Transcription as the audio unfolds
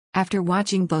After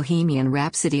watching Bohemian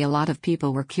Rhapsody, a lot of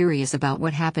people were curious about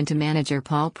what happened to manager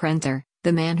Paul Prenter,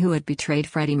 the man who had betrayed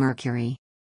Freddie Mercury.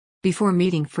 Before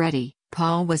meeting Freddie,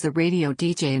 Paul was a radio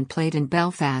DJ and played in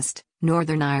Belfast,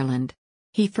 Northern Ireland.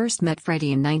 He first met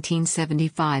Freddie in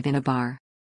 1975 in a bar.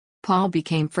 Paul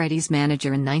became Freddie's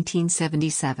manager in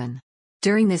 1977.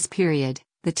 During this period,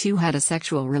 the two had a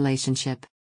sexual relationship.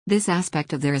 This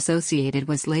aspect of their association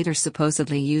was later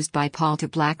supposedly used by Paul to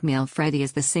blackmail Freddie,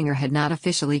 as the singer had not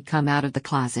officially come out of the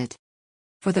closet.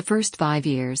 For the first 5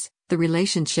 years, the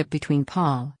relationship between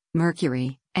Paul,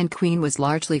 Mercury, and Queen was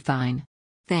largely fine.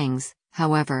 Things,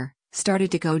 however, started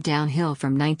to go downhill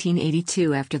from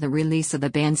 1982 after the release of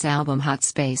the band's album Hot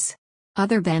Space.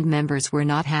 Other band members were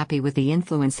not happy with the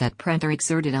influence that Prenter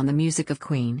exerted on the music of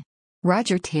Queen.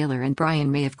 Roger Taylor and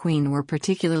Brian May of Queen were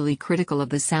particularly critical of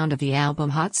the sound of the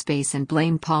album Hot Space and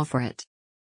blamed Paul for it.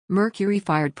 Mercury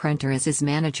fired Prenter as his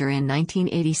manager in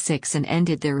 1986 and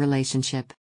ended their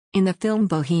relationship. In the film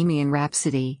Bohemian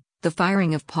Rhapsody, the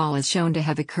firing of Paul is shown to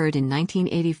have occurred in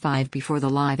 1985 before the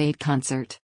Live Aid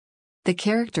concert. The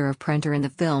character of Prenter in the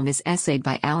film is essayed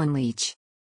by Alan Leach.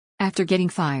 After getting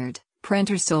fired,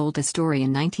 Prenter sold a story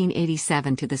in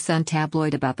 1987 to the Sun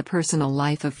tabloid about the personal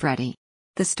life of Freddie.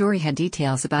 The story had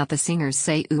details about the singer's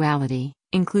sexuality,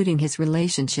 including his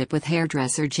relationship with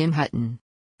hairdresser Jim Hutton.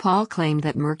 Paul claimed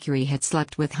that Mercury had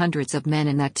slept with hundreds of men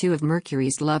and that 2 of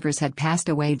Mercury's lovers had passed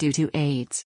away due to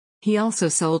AIDS. He also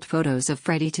sold photos of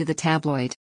Freddie to the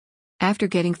tabloid. After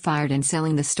getting fired and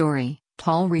selling the story,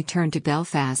 Paul returned to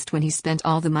Belfast when he spent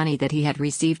all the money that he had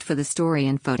received for the story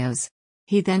and photos.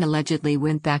 He then allegedly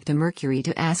went back to Mercury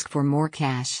to ask for more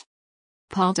cash.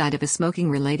 Paul died of a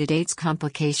smoking-related AIDS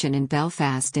complication in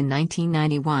Belfast in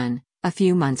 1991, a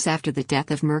few months after the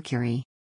death of Mercury.